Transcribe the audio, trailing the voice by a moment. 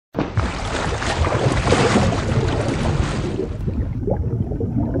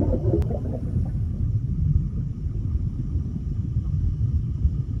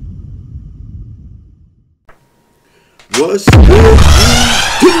What's good,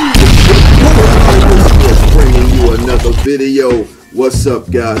 YouTube? Bringing you another video. What's up,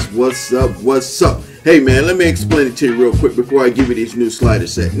 guys? What's up? What's up? Hey, man, let me explain it to you real quick before I give you these new slider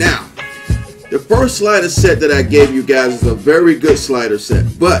set. Now, the first slider set that I gave you guys is a very good slider set,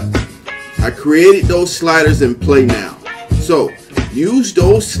 but I created those sliders in Play Now. So, use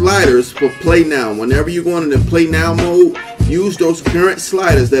those sliders for Play Now. Whenever you go into Play Now mode, use those current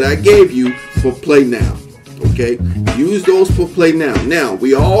sliders that I gave you for Play Now. Okay, use those for Play Now. Now,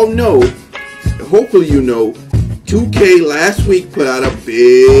 we all know, hopefully you know, 2K last week put out a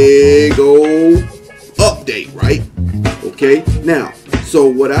big old update, right? Okay, now, so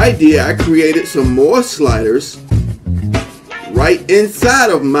what I did, I created some more sliders right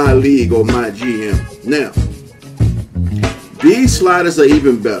inside of my league or my GM. Now, these sliders are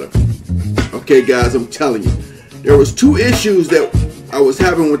even better. Okay, guys, I'm telling you, there was two issues that I was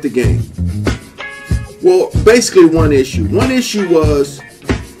having with the game. Well, basically one issue. One issue was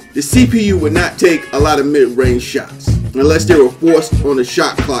the CPU would not take a lot of mid-range shots unless they were forced on the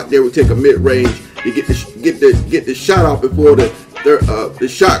shot clock. They would take a mid-range to get the shot off before the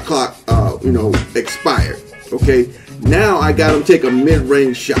shot clock expired. Okay. Now I got them take a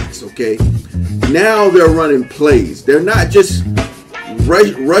mid-range shots. Okay. Now they're running plays. They're not just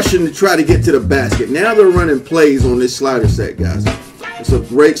rushing to try to get to the basket. Now they're running plays on this slider set, guys. It's a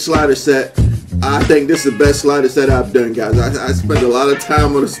great slider set. I think this is the best slider set I've done, guys. I spent a lot of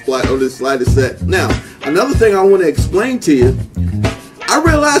time on this slider set. Now, another thing I want to explain to you, I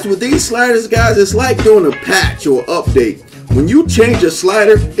realized with these sliders, guys, it's like doing a patch or update. When you change a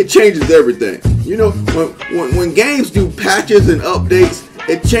slider, it changes everything. You know, when games do patches and updates,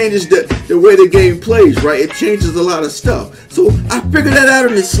 it changes the way the game plays, right? It changes a lot of stuff. So I figured that out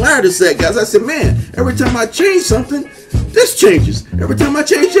in the slider set, guys. I said, man, every time I change something, this changes. Every time I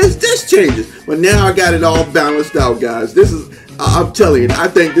change this changes. But now I got it all balanced out, guys. This is, I'm telling you, I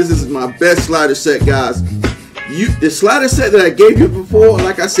think this is my best slider set, guys. The slider set that I gave you before,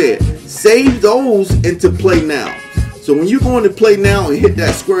 like I said, save those into Play Now. So when you go into Play Now and hit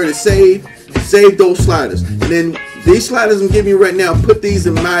that square to save those sliders. And then these sliders I'm giving you right now, put these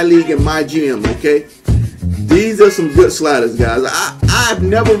in my league and my GM, okay? These are some good sliders, guys. I've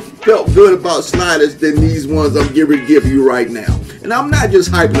never felt good about sliders than these ones I'm going to give you right now. And I'm not just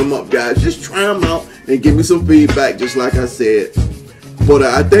hyping them up, guys. Just try them out and give me some feedback, just like I said. But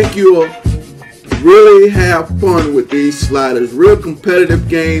I think you'll really have fun with these sliders. Real competitive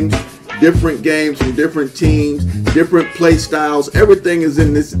games, different games from different teams, different play styles. Everything is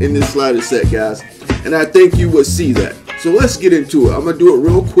in this slider set, guys. And I think you will see that. So let's get into it. I'm going to do it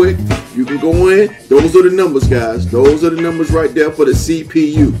real quick. You can go in. Those are the numbers, guys. Those are the numbers right there for the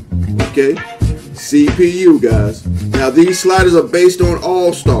CPU. Okay? CPU, guys. Now, these sliders are based on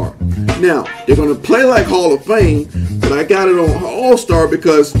All-Star. Now, they're going to play like Hall of Fame, but I got it on All-Star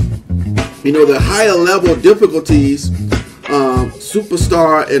because, you know, the higher level difficulties,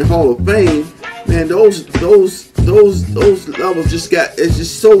 Superstar and Hall of Fame, man, those levels just got, it's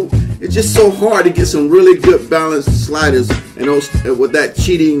just so hard to get some really good balanced sliders, and those with that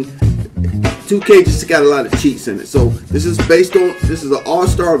cheating. 2K just got a lot of cheats in it. So this is an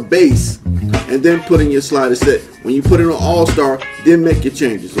All-Star base, and then put in your slider set. When you put it on All-Star, then make your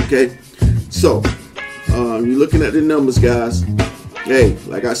changes. Okay. So you're looking at the numbers, guys. Hey,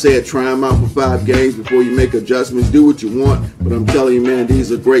 like I said, try them out for 5 games before you make adjustments. Do what you want, but I'm telling you, man, these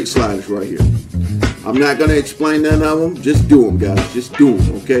are great sliders right here. I'm not going to explain none of them. Just do them, guys. Just do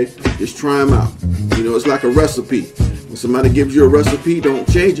them, okay? Just try them out. You know, it's like a recipe. When somebody gives you a recipe, don't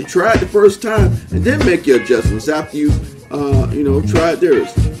change it. Try it the first time, and then make your adjustments after you, tried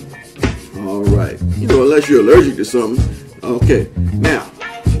theirs. All right. You know, unless you're allergic to something. Okay. Now,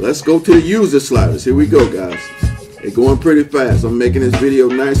 let's go to the user sliders. Here we go, guys. They're going pretty fast. I'm making this video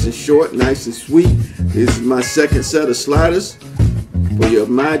nice and short, nice and sweet. This is my second set of sliders for your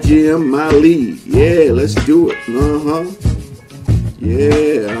My GM, My League. Yeah, let's do it.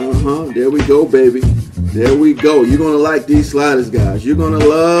 Yeah, there we go, baby. There we go. You're going to like these sliders, guys. You're going to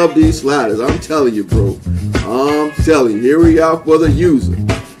love these sliders. I'm telling you, bro. I'm telling you. Here we are for the user.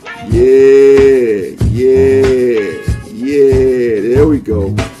 Yeah. There we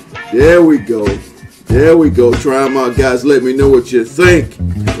go. There we go. Try them out, guys. Let me know what you think.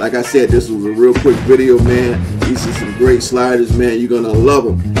 Like I said, this was a real quick video, man. These are some great sliders, man. You're going to love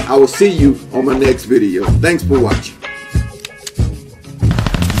them. I will see you on my next video. Thanks for watching.